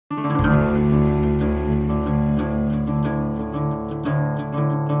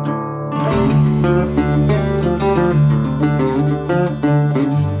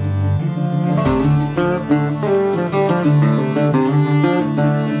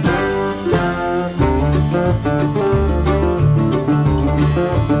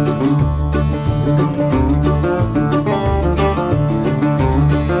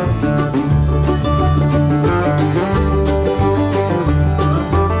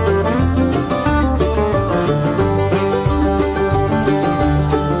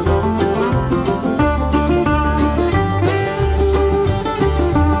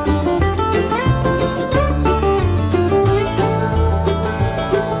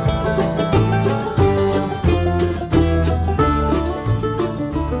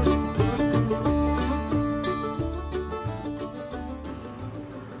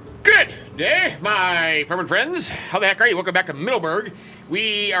Hey, farming friends, how the heck are you? Welcome back to Middleburgh.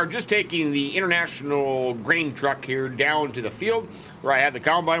 We are just taking the international grain truck here down to the field where I had the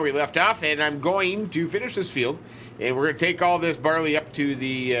combine where we left off, and I'm going to finish this field, and we're going to take all this barley up to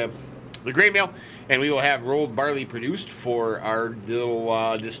the grain mill, and we will have rolled barley produced for our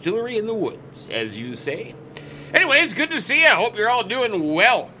little distillery in the woods, as you say. Anyways, good to see you. I hope you're all doing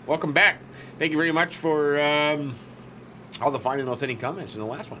well. Welcome back. Thank you very much for all the fine and outstanding comments in the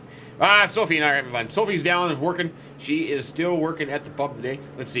last one. Sophie and I are having fun. Sophie's down and working. She is still working at the pub today.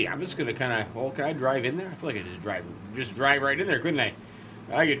 Let's see. I'm just gonna kind of. Well, can I drive in there? I feel like I just drive right in there, couldn't I?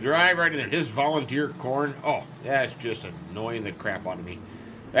 I could drive right in there. This volunteer corn. Oh, that's just annoying the crap out of me.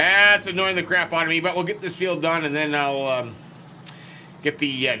 That's annoying the crap out of me. But we'll get this field done, and then I'll get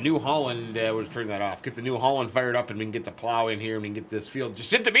the New Holland. We'll turn that off. Get the New Holland fired up, and we can get the plow in here, and we can get this field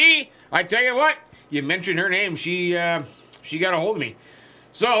just to be. I tell you what. You mentioned her name. She got a hold of me.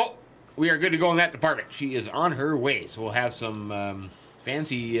 So we are good to go in that department. She is on her way, so we'll have some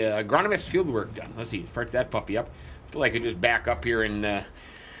fancy agronomist field work done. Let's see, fart that puppy up. I feel like I could just back up here and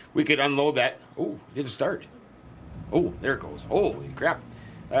we could unload that. Oh, it didn't start. Oh, there it goes. Holy crap.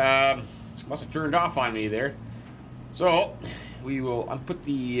 Must have turned off on me there. So we will put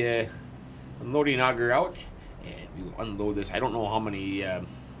the unloading auger out, and we will unload this. I don't know how many...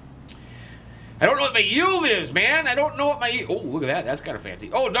 I don't know what my yield is, man. I don't know what my... Oh, look at that. That's kind of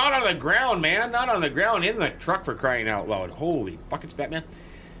fancy. Oh, not on the ground, man. Not on the ground. In the truck, for crying out loud. Holy buckets, Batman.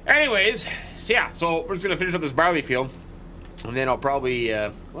 Anyways, so yeah. So we're just going to finish up this barley field. And then I'll probably...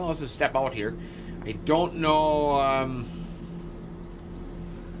 well, let's just step out here. I don't know...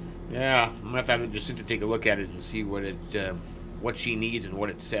 yeah, I'm going to have to just sit to take a look at it and see what it... what she needs and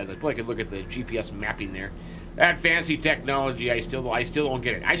what it says. I probably could look at the GPS mapping there. That fancy technology, I still don't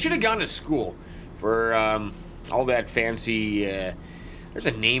get it. I should have gone to school for all that fancy, there's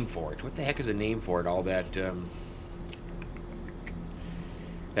a name for it. What the heck is a name for it? All that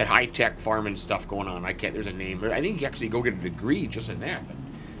that high-tech farming stuff going on. There's a name. I think you actually go get a degree just in that. But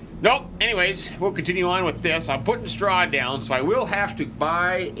nope. Anyways, we'll continue on with this. I'm putting straw down, so I will have to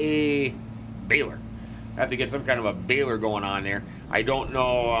buy a baler. I have to get some kind of a baler going on there. I don't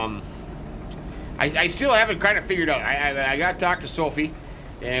know, I still haven't kind of figured out. I got to talk to Sophie,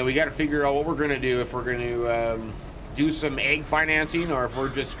 and we got to figure out what we're going to do, if we're going to do some egg financing or if we're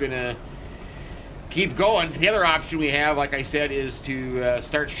just going to keep going. The other option we have, like I said, is to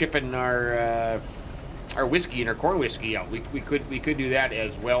start shipping our whiskey and our corn whiskey out. We could do that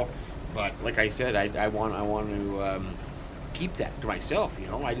as well, but like I said, I want to keep that to myself. You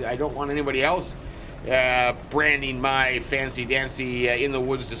know, I don't want anybody else branding my fancy dancy in the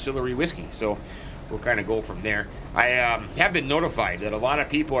woods distillery whiskey. So we'll kind of go from there. I have been notified that a lot of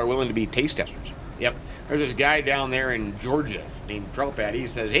people are willing to be taste testers. Yep. There's this guy down there in Georgia named Trout Patty. He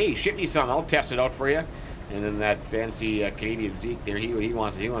says, hey, ship me some. I'll test it out for you. And then that fancy Canadian Zeke there, he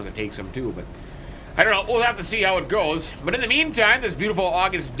wants to take some too. But I don't know. We'll have to see how it goes. But in the meantime, this beautiful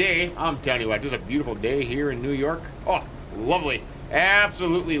August day, I'm telling you what, just a beautiful day here in New York. Oh, lovely.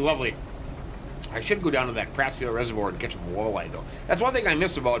 Absolutely lovely. I should go down to that Prattsville Reservoir and catch some walleye, though. That's one thing I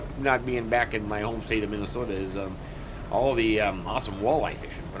missed about not being back in my home state of Minnesota is all the awesome walleye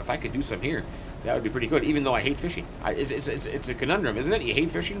fishing. But if I could do some here, that would be pretty good, even though I hate fishing. It's a conundrum, isn't it? You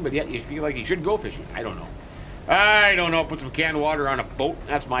hate fishing, but yet you feel like you should go fishing. I don't know. I don't know. Put some canned water on a boat.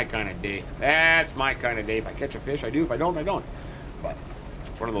 That's my kind of day. That's my kind of day. If I catch a fish, I do. If I don't, I don't. But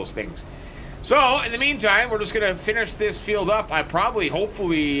it's one of those things. So, in the meantime, we're just going to finish this field up. I probably,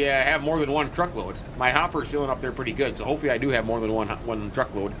 hopefully, have more than one truckload. My hopper's filling up there pretty good, so hopefully I do have more than one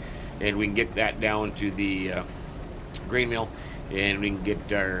truckload, and we can get that down to the grain mill, and we can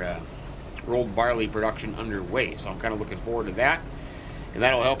get our rolled barley production underway. So I'm kind of looking forward to that, and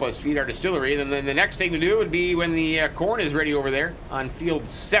that'll help us feed our distillery. And then the next thing to do would be when the corn is ready over there on field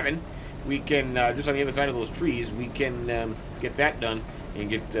 7, we can, just on the other side of those trees, we can get that done and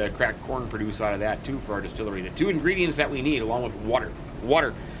get cracked corn produced out of that too for our distillery. The 2 ingredients that we need, along with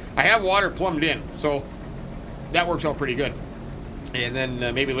water. I have water plumbed in, so that works out pretty good. And then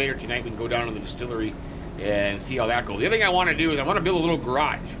maybe later tonight we can go down to the distillery and see how that goes. The other thing I want to do is I want to build a little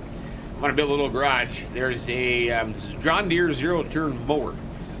garage. There's a John Deere zero-turn mower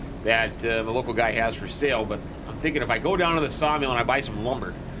that the local guy has for sale, but I'm thinking if I go down to the sawmill and I buy some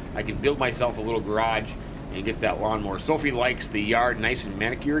lumber, I can build myself a little garage and get that lawnmower. Sophie likes the yard nice and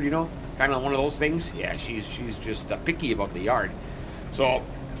manicured, you know, kind of one of those things. Yeah, she's just picky about the yard. So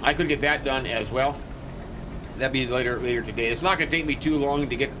I could get that done as well. That'd be later today. It's not going to take me too long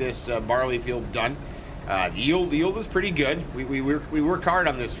to get this barley field done. The yield is pretty good. We worked hard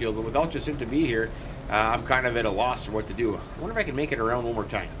on this field, but without Jacinta to be here, I'm kind of at a loss for what to do. I wonder if I can make it around one more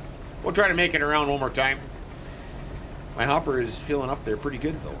time. we'll try to make it around one more time. My hopper is filling up there pretty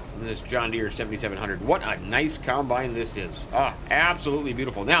good, though. This John Deere 7700. What a nice combine this is. Ah, absolutely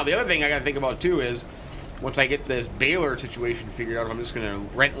beautiful. Now, the other thing I got to think about, too, is once I get this baler situation figured out, if I'm just going to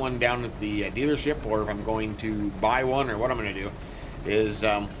rent one down at the dealership, or if I'm going to buy one, or what I'm going to do, is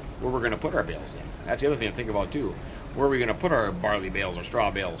where we're going to put our bales in. That's the other thing to think about, too. Where are we going to put our barley bales or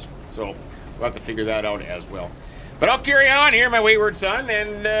straw bales? So we'll have to figure that out as well. But I'll carry on here, my wayward son,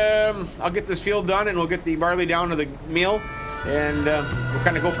 and I'll get this field done, and we'll get the barley down to the mill, and we'll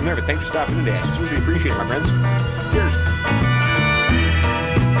kind of go from there. But thanks for stopping in today. I certainly appreciate it, my friends. Cheers.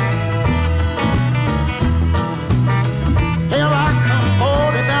 Hell, I come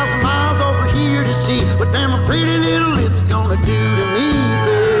 40,000 miles over here to see what them pretty little lips gonna do to me,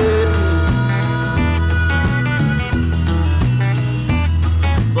 baby.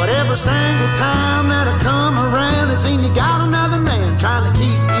 But every single time that I come around, it seems you got another man trying to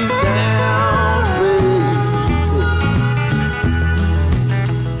keep you down, baby.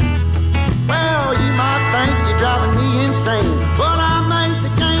 Well, you might think you're driving me insane, but I made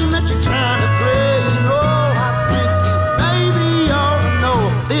the game that you're trying to play. You know, I think you maybe ought to know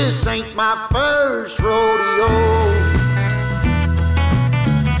this ain't my first rodeo.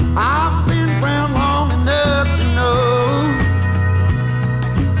 I've been around long enough to know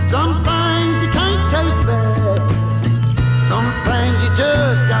some things you can't take back, some things you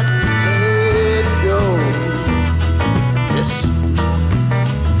just got to let go. Yes.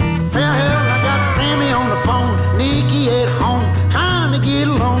 Well, hell, I got Sammy on the phone, Nikki at home, trying to get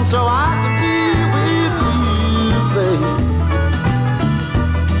along so I can be with you, babe.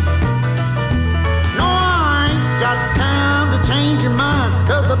 No, I ain't got time to change your mind,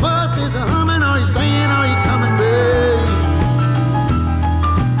 'cause the bus is a humming. Are you staying, are you coming, babe?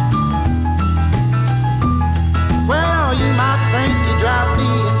 Well, you might think you drive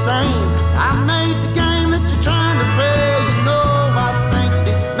me insane. I made the game that you're trying to play. You know, I think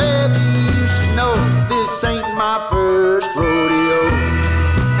that maybe you should know this ain't my first rodeo.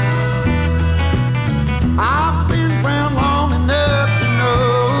 I've been around long enough to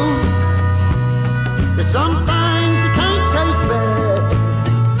know there's some things you can't take back,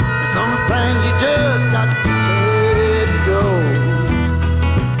 there's some things you just got to let go.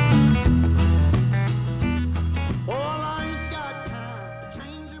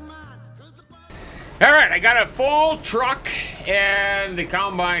 All right, I got a full truck, and the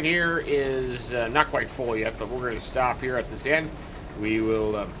combine here is not quite full yet, but we're going to stop here at this end. We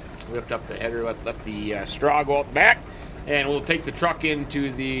will lift up the header, let the straw go out the back, and we'll take the truck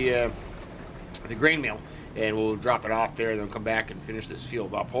into the grain mill, and we'll drop it off there, and then come back and finish this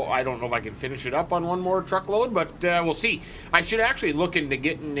field up. Oh, I don't know if I can finish it up on one more truckload, but we'll see. I should actually look into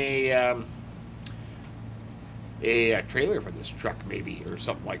getting a trailer for this truck, maybe, or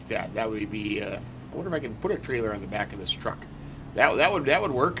something like that. That would be. I wonder if I can put a trailer on the back of this truck. That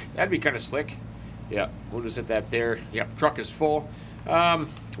would work. That'd be kind of slick. Yeah, we'll just hit that there. Yep, truck is full. We'll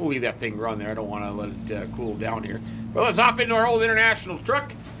leave that thing run there. I don't want to let it cool down here. But let's hop into our old International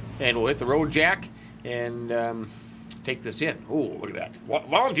truck, and we'll hit the road jack and take this in. Oh, look at that.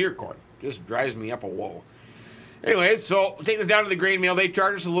 Volunteer corn. Just drives me up a wall. Anyways, so we'll take this down to the grain mill. They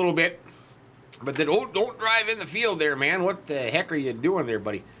charge us a little bit, but they don't drive in the field there, man. What the heck are you doing there,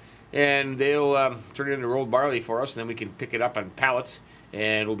 buddy? And they'll turn it into rolled barley for us, and then we can pick it up on pallets,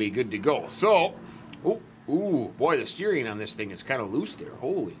 and we'll be good to go. So, ooh, boy, the steering on this thing is kind of loose there.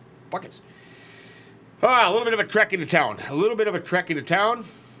 Holy buckets. A little bit of a trek into town.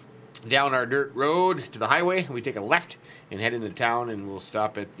 Down our dirt road to the highway. We take a left and head into town, and we'll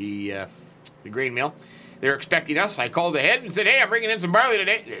stop at the grain mill. They're expecting us. I called ahead and said, "Hey, I'm bringing in some barley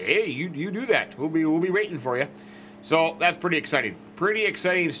today." Hey, you do that. We'll be waiting for you. So that's pretty exciting. Pretty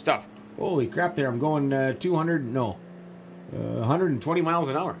exciting stuff. Holy crap! There, I'm going 120 miles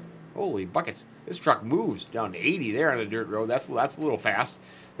an hour. Holy buckets! This truck moves down to 80 there on the dirt road. That's a little fast.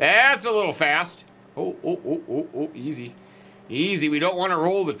 That's a little fast. Oh, easy. Easy. We don't want to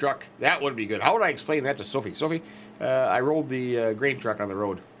roll the truck. That would be good. How would I explain that to Sophie? Sophie, I rolled the grain truck on the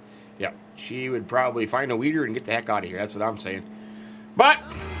road. Yeah, she would probably find a weeder and get the heck out of here. That's what I'm saying. But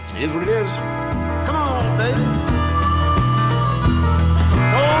it is what it is. Come on, baby.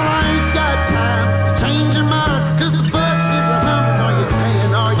 Oh, I ain't got time to change your mind, 'cause the bus is a humming. Are you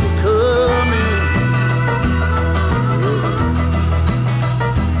staying? Are you coming?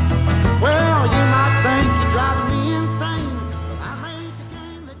 Well, you might think you're driving me insane, but I made the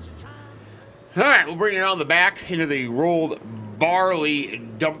game that you're trying. All right, we'll bring it around the back into the rolled barley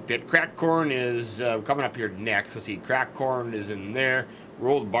dump pit. Cracked corn is coming up here next. Let's see, cracked corn is in there.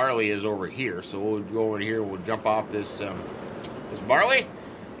 Rolled barley is over here. So we'll go over here. We'll jump off this barley,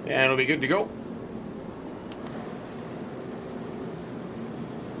 and it'll be good to go.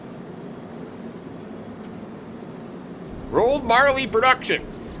 Rolled barley production.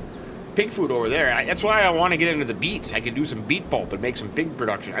 Pig food over there. That's why I want to get into the beets. I can do some beet pulp and make some pig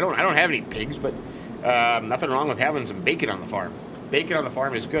production. I don't have any pigs, but nothing wrong with having some bacon on the farm. Bacon on the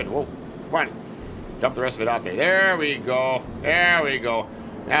farm is good. Whoa, come on. Dump the rest of it out there. There we go. There we go.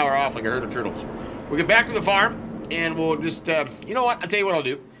 Now we're off like a herd of turtles. We'll get back to the farm, and we'll just, you know what? I'll tell you what I'll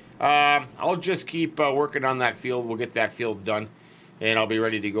do. I'll just keep working on that field. We'll get that field done, and I'll be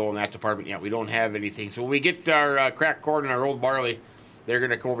ready to go in that department. Yeah, we don't have anything. So when we get our cracked corn and our rolled barley, they're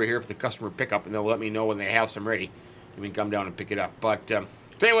going to come over here for the customer pickup, and they'll let me know when they have some ready. And we can come down and pick it up. But tell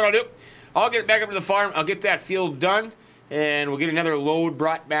you what I'll do. I'll get back up to the farm. I'll get that field done, and we'll get another load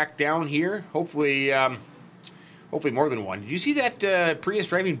brought back down here. Hopefully, hopefully more than one. Did you see that Prius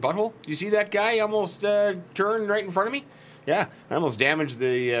driving butthole? Did you see that guy almost turned right in front of me? Yeah, I almost damaged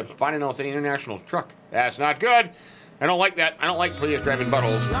the Final City International truck. That's not good. I don't like that. I don't like Prius driving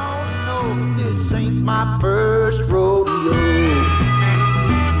buttholes. Y'all know this ain't my first rodeo.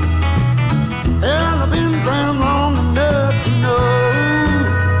 Hell, I've been around long enough to know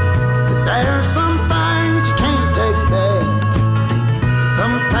that there's some things you can't take back.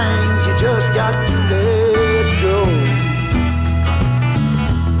 Some things you just got to let go.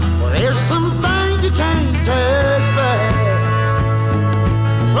 Well, there's some things you can't take back.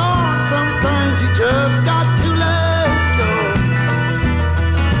 Lord, some things you just got to let go.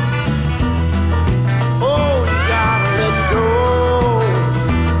 Oh, you gotta let go.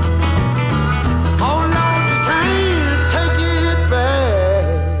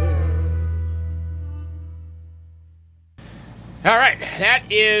 All right, that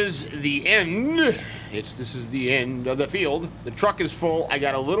is the end. This is the end of the field. The truck is full. I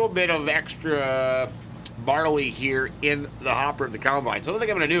got a little bit of extra barley here in the hopper of the combine. So what I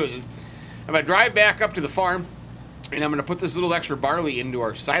think I'm going to do is I'm going to drive back up to the farm, and I'm going to put this little extra barley into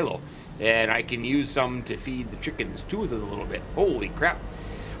our silo, and I can use some to feed the chickens too with it a little bit. Holy crap.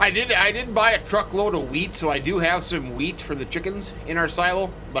 I did buy a truckload of wheat, so I do have some wheat for the chickens in our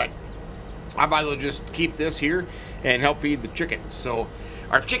silo, but I might as well just keep this here and help feed the chickens. So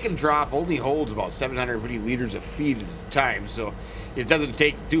our chicken trough only holds about 750 liters of feed at a time, so it doesn't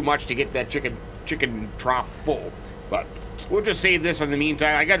take too much to get that chicken trough full. But we'll just save this in the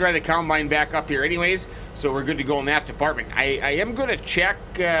meantime. I got to drive the combine back up here anyways, so we're good to go in that department. I am going to check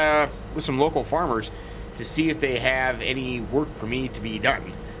with some local farmers to see if they have any work for me to be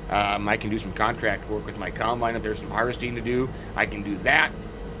done. I can do some contract work with my combine. If there's some harvesting to do, I can do that.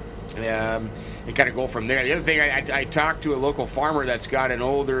 And kind of go from there. The other thing, I talked to a local farmer that's got an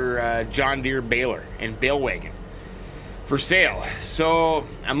older John Deere baler and bale wagon for sale. So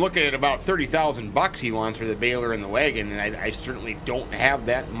I'm looking at about $30,000 he wants for the baler and the wagon, and I certainly don't have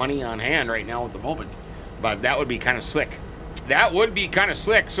that money on hand right now at the moment. But that would be kind of slick. That would be kind of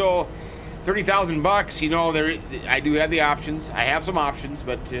slick. So $30,000, you know, I do have the options. I have some options,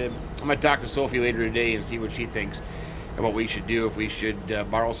 but I'm going to talk to Sophie later today and see what she thinks and what we should do, if we should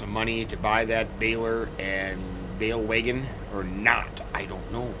borrow some money to buy that baler and bale wagon or not. I don't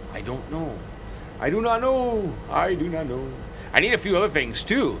know. I don't know. I do not know. I do not know. I need a few other things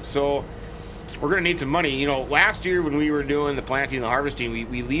too, so we're going to need some money. You know, last year when we were doing the planting and the harvesting,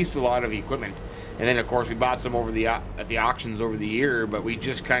 we leased a lot of equipment, and then of course we bought some over at the auctions over the year, but we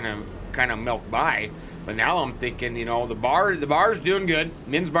just kind of milked by. But now I'm thinking, you know, the bar's doing good.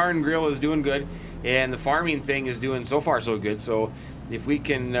 Minn's Bar and Grill is doing good. And the farming thing is doing so far so good. So if we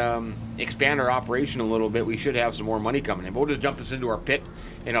can expand our operation a little bit, we should have some more money coming in. But we'll just dump this into our pit,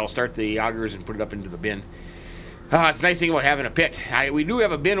 and I'll start the augers and put it up into the bin. It's a nice thing about having a pit. We do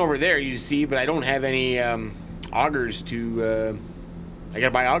have a bin over there, you see, but I don't have any augers to... I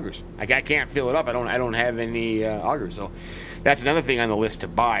gotta buy augers. I can't fill it up. I don't have any augers. So that's another thing on the list to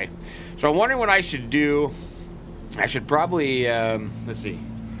buy. So I'm wondering what I should do. I should probably... let's see.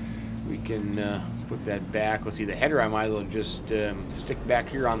 We can put that back. Let's see, the header I might as well just stick back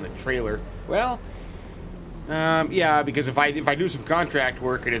here on the trailer. Well, yeah, because if I do some contract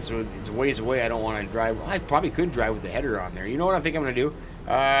work and it's a ways away, I don't want to drive. Well, I probably could drive with the header on there. You know what I think I'm going to do?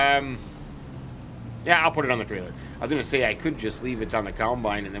 Yeah, I'll put it on the trailer. I was going to say I could just leave it on the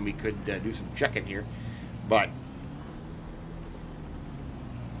combine and then we could do some checking here. But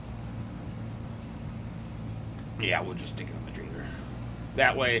yeah, we'll just stick it on the trailer.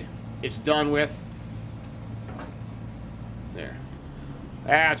 That way it's done with. There.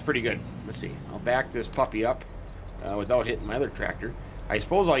 That's pretty good. Let's see. I'll back this puppy up without hitting my other tractor. I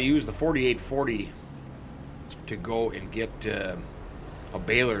suppose I'll use the 4840 to go and get a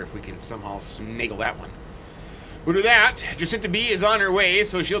baler if we can somehow snaggle that one. we'll do that. Jacinta B is on her way,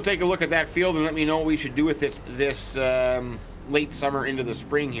 so she'll take a look at that field and let me know what we should do with it this late summer into the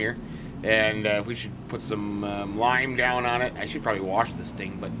spring here. And if we should put some lime down on it. I should probably wash this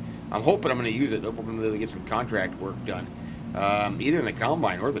thing, but I'm hoping I'm going to use it. I'm hoping to get some contract work done. Either in the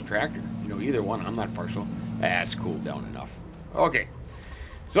combine or the tractor. You know, either one. I'm not partial. That's cooled down enough. Okay.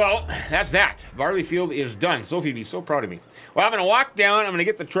 So, that's that. Barley field is done. Sophie'd be so proud of me. Well, I'm going to walk down. I'm going to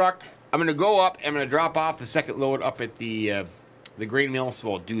get the truck. I'm going to go up. I'm going to drop off the second load up at the grain mill.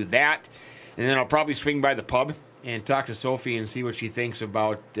 So, I'll do that. And then I'll probably swing by the pub and talk to Sophie and see what she thinks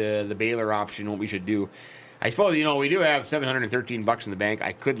about the baler option, what we should do. I suppose, you know, we do have $713 in the bank.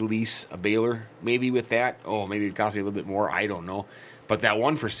 I could lease a baler maybe with that. Oh, maybe it'd cost me a little bit more. I don't know. But that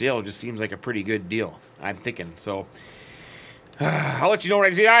one for sale just seems like a pretty good deal, I'm thinking. So, I'll let you know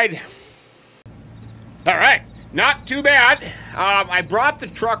when I decide. All right. Not too bad. I brought the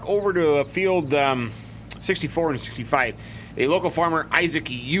truck over to a field 64 and 65. A local farmer, Isaac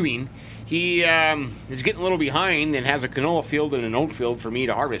Ewing, he is getting a little behind and has a canola field and an oat field for me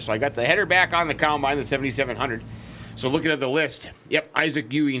to harvest. So I got the header back on the combine, the 7700. So looking at the list, yep,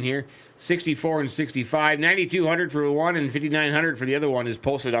 Isaac Ewing here, 64 and 65, 9200 for one and 5900 for the other one is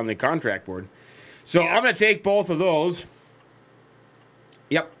posted on the contract board. So I'm going to take both of those.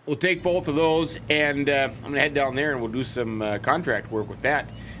 Yep, we'll take both of those, and I'm going to head down there and we'll do some contract work with that.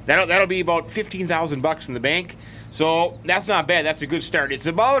 That'll be about $15,000 in the bank. So that's not bad. That's a good start. It's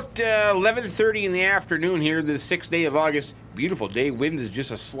about 11:30 in the afternoon here, the 6th day of August. Beautiful day. Wind is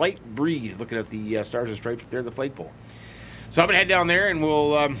just a slight breeze. Looking at the stars and stripes up there, the flagpole. So I'm gonna head down there and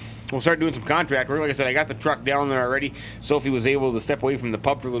we'll start doing some contract work. Like I said, I got the truck down there already. Sophie was able to step away from the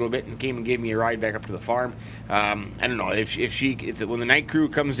pub for a little bit and came and gave me a ride back up to the farm. I don't know if when the night crew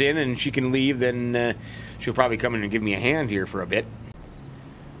comes in and she can leave, then she'll probably come in and give me a hand here for a bit.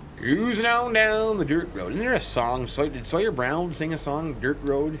 Cruising on down the dirt road. Isn't there a song? Did Sawyer Brown sing a song, Dirt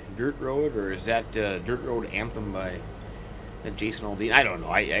Road, or is that Dirt Road Anthem by Jason Aldean? I don't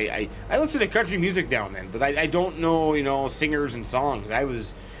know. I listen to country music now and then, but I don't know, you know, singers and songs. I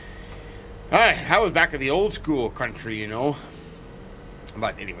was back at the old school country, you know.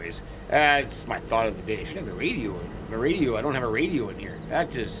 But anyways, it's my thought of the day. I should have the radio. I don't have a radio in here.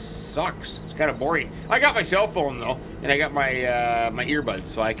 That just sucks. It's kind of boring. I got my cell phone though, and I got my my earbuds,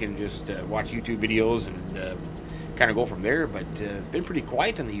 so I can just watch YouTube videos and kind of go from there. But it's been pretty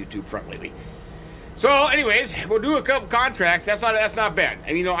quiet on the YouTube front lately. So, anyways, we'll do a couple contracts. That's not bad. I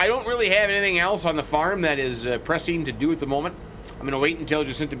mean, you know, I don't really have anything else on the farm that is pressing to do at the moment. I'm gonna wait until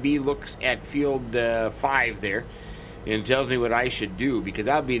Jacinta B looks at field 5 there and tells me what I should do, because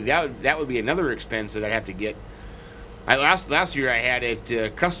that would be another expense that I'd have to get. Last year I had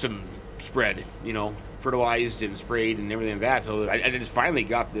it custom spread, you know, fertilized and sprayed and everything like that. So I just finally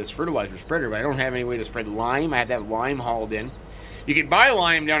got this fertilizer spreader, but I don't have any way to spread lime. I had to have lime hauled in. You could buy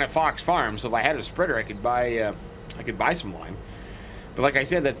lime down at Fox Farm, so if I had a spreader, I could buy some lime. But like I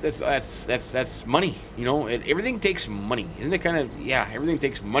said, that's money. You know, everything takes money, isn't it? Kind of, yeah. Everything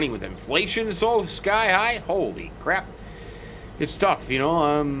takes money with inflation so sky high. Holy crap, it's tough. You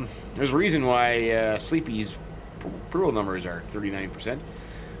know, there's a reason why Sleepy's approval numbers are 39%.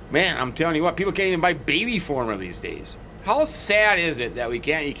 Man, I'm telling you what, people can't even buy baby formula these days. How sad is it that you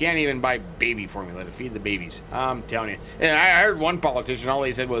can't even buy baby formula to feed the babies? I'm telling you. And I heard one politician, all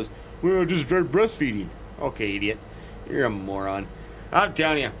they said was, well, just start breastfeeding. Okay, idiot. You're a moron. I'm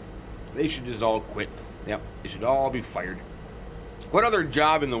telling you, they should just all quit. Yep, they should all be fired. What other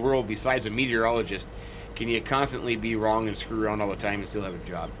job in the world besides a meteorologist can you constantly be wrong and screw around all the time and still have a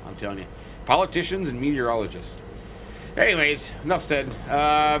job? I'm telling you. Politicians and meteorologists. Anyways, enough said.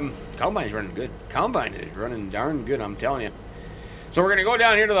 Combine's running good. Combine is running darn good, I'm telling you. So we're going to go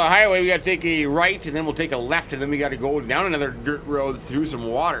down here to the highway. We got to take a right, and then we'll take a left, and then we got to go down another dirt road through some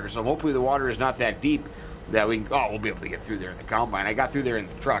water. So hopefully the water is not that deep that we'll be able to get through there in the combine. I got through there in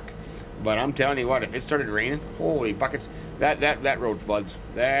the truck. But I'm telling you what, if it started raining, holy buckets, that road floods.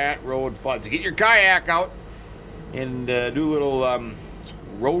 That road floods. So get your kayak out and do a little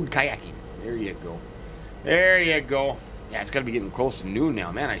road kayaking. There you go. There you go. Yeah, it's got to be getting close to noon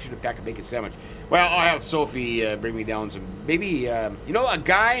now. Man, I should have packed a bacon sandwich. Well, I'll have Sophie bring me down some, maybe, you know, a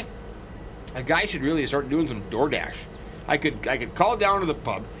guy should really start doing some DoorDash. I could call down to the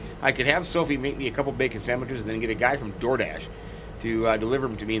pub. I could have Sophie make me a couple bacon sandwiches and then get a guy from DoorDash to deliver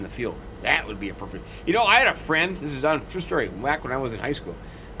them to me in the field. That would be a perfect. You know, I had a friend, this is a true story, back when I was in high school.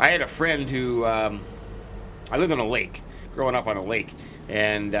 I had a friend who, I lived on a lake, growing up on a lake,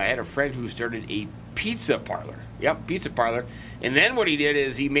 and I had a friend who started a pizza parlor. Yep, pizza parlor. And then what he did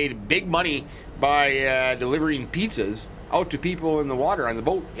is he made big money by delivering pizzas out to people in the water on the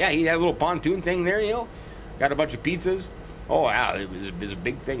boat. Yeah, he had a little pontoon thing there, you know. got a bunch of pizzas. Oh, wow, it was a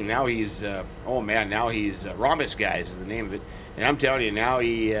big thing. Now he's, oh man, now he's Rhombus Guys is the name of it. And I'm telling you, now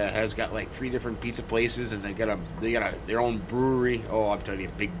he has got like 3 different pizza places, and they got their own brewery. Oh, I'm telling you,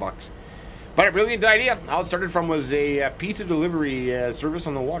 big bucks. But a brilliant idea. All it started from was a pizza delivery service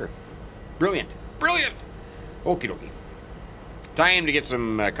on the water. Brilliant, brilliant. Okie dokie. Time to get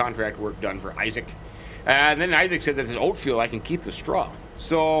some contract work done for Isaac. And then Isaac said that this oat field I can keep the straw.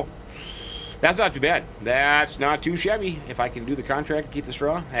 So that's not too bad. That's not too shabby. If I can do the contract and keep the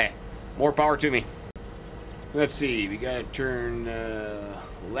straw, hey, more power to me. Let's see, we gotta turn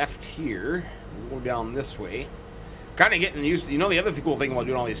left here. We'll go down this way. Kind of getting used to, you know, the other cool thing about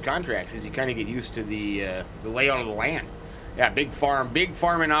doing all these contracts is you kind of get used to the layout of the land. Yeah, big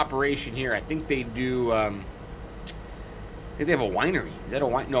farming operation here. I think they do, I think they have a winery. Is that a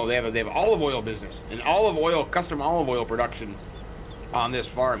wine? No, they have olive oil business. An olive oil, custom olive oil production on this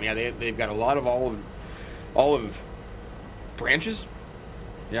farm. Yeah, they've got a lot of olive branches.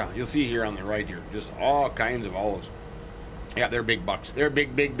 Yeah, you'll see here on the right here, just all kinds of olives. Yeah, they're big bucks. They're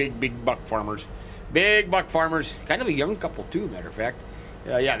big buck farmers. Big buck farmers. Kind of a young couple too, matter of fact.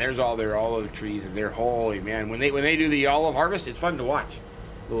 Yeah, there's all their olive trees, and they're, holy man, when they do the olive harvest, it's fun to watch.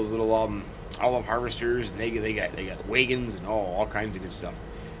 Those little olive harvesters, and they got wagons and all kinds of good stuff.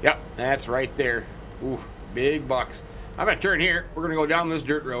 Yep, that's right there. Ooh, big bucks. I'm gonna turn here. We're gonna go down this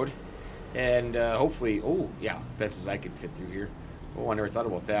dirt road, and hopefully, oh yeah, fences I can fit through here. Oh, I never thought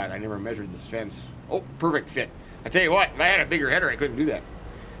about that. I never measured this fence. Oh, perfect fit. I tell you what, if I had a bigger header, I couldn't do that.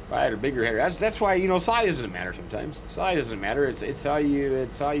 If I had a bigger header, that's why, you know, size doesn't matter sometimes. Size doesn't matter. It's how you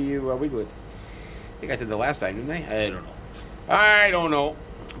wiggle it. I think I said the last time, didn't I? I don't know.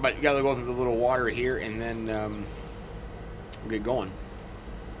 But you gotta go through the little water here, and then we'll get going.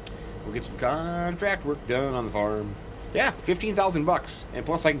 We'll get some contract work done on the farm. Yeah, 15,000 bucks, and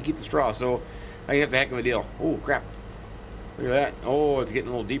plus I can keep the straw. So I think that's a heck of a deal. Oh crap! Look at that. Oh, it's getting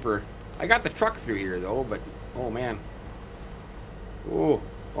a little deeper. I got the truck through here though, but oh man. Oh,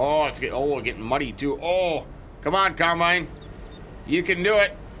 it's getting muddy too. Oh, come on, combine, you can do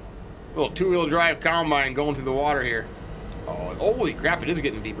it. Little 2-wheel drive combine going through the water here. Oh, holy crap! It is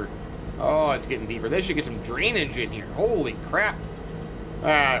getting deeper. Oh, it's getting deeper. They should get some drainage in here. Holy crap!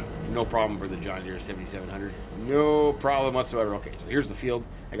 No problem for the John Deere 7700. No problem whatsoever. Okay, so here's the field.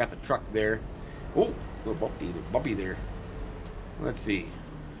 I got the truck there. Oh, a little bumpy there. Let's see.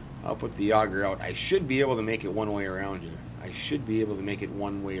 I'll put the auger out. I should be able to make it one way around here. I should be able to make it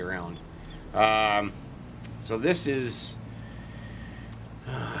one way around. So this is...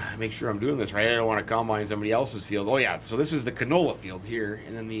 make sure I'm doing this right. I don't want to combine somebody else's field. Oh yeah, so this is the canola field here,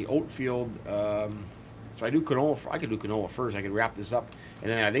 and then the oat field. So I do canola. I could do canola first. I could wrap this up,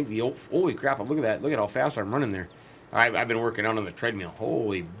 and then I think the oat. Holy crap! Look at that. Look at how fast I'm running there. I've been working out on the treadmill.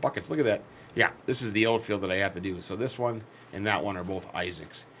 Holy buckets! Look at that. Yeah, this is the oat field that I have to do. So this one and that one are both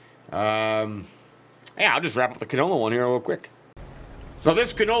Isaac's. Yeah, I'll just wrap up the canola one here real quick. So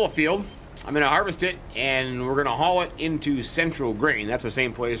this canola field, I'm going to harvest it, and we're going to haul it into Central Grain. That's the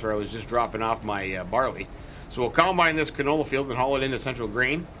same place where I was just dropping off my barley. So we'll combine this canola field and haul it into Central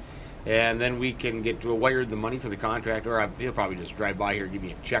Grain, and then we can get to wire the money for the contractor. He'll probably just drive by here, give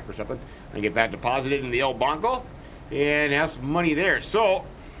me a check or something, and get that deposited in the El Banco, and have some money there. So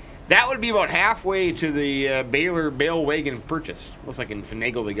that would be about halfway to the baler bale wagon purchase. Unless I can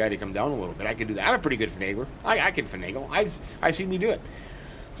finagle the guy to come down a little bit. I can do that. I'm a pretty good finagler. I can finagle. I've seen me do it.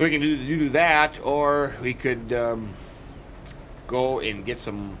 So we can do that, or we could go and get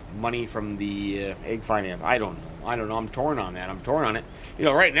some money from the egg finance. I don't know. I'm torn on that. I'm torn on it. You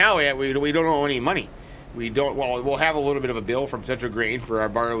know, right now we don't owe any money. We don't. Well, we'll have a little bit of a bill from Central Grain for our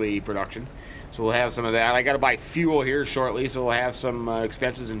barley production. So we'll have some of that. I got to buy fuel here shortly, so we'll have some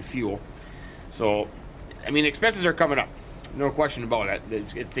expenses in fuel. So, I mean, expenses are coming up. No question about it.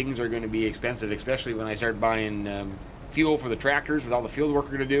 Things are going to be expensive, especially when I start buying fuel for the tractors with all the field work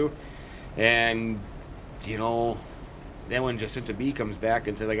we're going to do. And, you know, then when Jacinta B comes back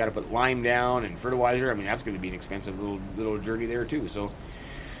and says I got to put lime down and fertilizer, I mean, that's going to be an expensive little journey there too. So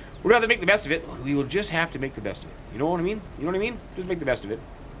we'll have to make the best of it. We will just have to make the best of it. You know what I mean? You know what I mean? Just make the best of it.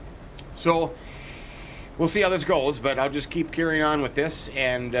 So we'll see how this goes, but I'll just keep carrying on with this,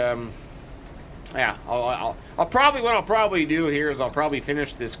 and yeah, I'll probably do here is I'll probably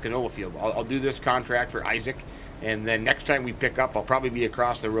finish this canola field. I'll do this contract for Isaac, and then next time we pick up, I'll probably be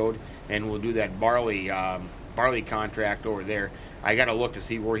across the road, and we'll do that barley contract over there. I got to look to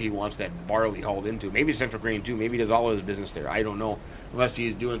see where he wants that barley hauled into. Maybe Central Grain too. Maybe he does all of his business there. I don't know. Unless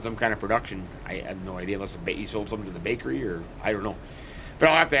he's doing some kind of production, I have no idea. Unless he sold something to the bakery, or I don't know. But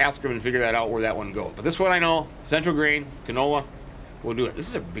I'll have to ask him and figure that out where that one goes. But this one I know, Central Grain, canola, we'll do it. This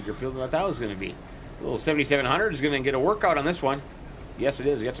is a bigger field than I thought it was going to be. little 7700 is going to get a workout on this one. Yes, it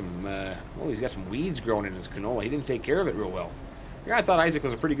is. We got some. He's got some weeds growing in his canola. He didn't take care of it real well. Yeah, I thought Isaac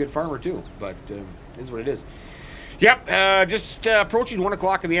was a pretty good farmer too, but it is what it is. Yep, just approaching 1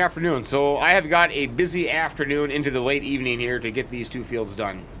 o'clock in the afternoon, so I have got a busy afternoon into the late evening here to get these 2 fields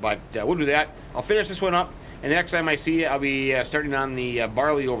done. But we'll do that. I'll finish this one up, and the next time I see you, I'll be starting on the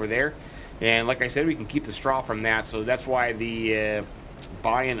barley over there. And like I said, we can keep the straw from that, so that's why the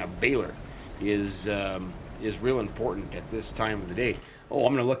buying a baler is real important at this time of the day. Oh,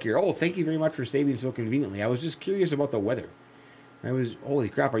 I'm going to look here. Oh, thank you very much for saving so conveniently. I was just curious about the weather. Holy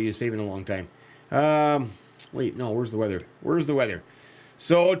crap, are you saving a long time? Wait, no, where's the weather? Where's the weather?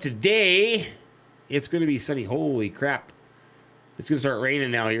 So today, it's going to be sunny. Holy crap. It's going to start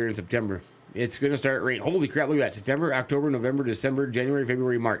raining now here in September. It's going to start raining. Holy crap, look at that. September, October, November, December, January,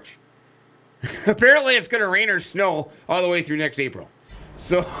 February, March. Apparently, it's going to rain or snow all the way through next April.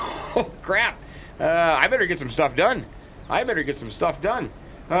 So, oh, crap. I better get some stuff done. You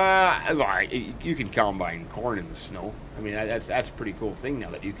can combine corn in the snow. I mean, that's a pretty cool thing now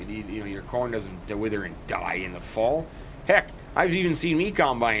that you can eat. You know, your corn doesn't wither and die in the fall. Heck, I've even seen me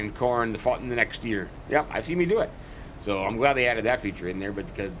combine corn in the next year. Yeah, I've seen me do it. So I'm glad they added that feature in there, but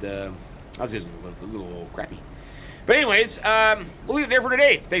because I was just a little crappy. But anyways, we'll leave it there for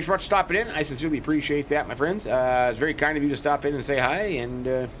today. Thanks so much for stopping in. I sincerely appreciate that, my friends. It's very kind of you to stop in and say hi,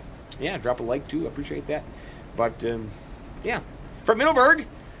 and yeah, drop a like too. I appreciate that. But yeah, from Middleburgh,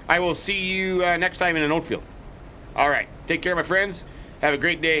 I will see you next time in an oat field. All right, take care, my friends. Have a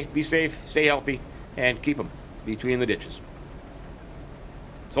great day. Be safe, stay healthy, and keep them between the ditches.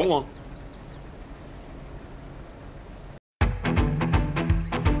 So long.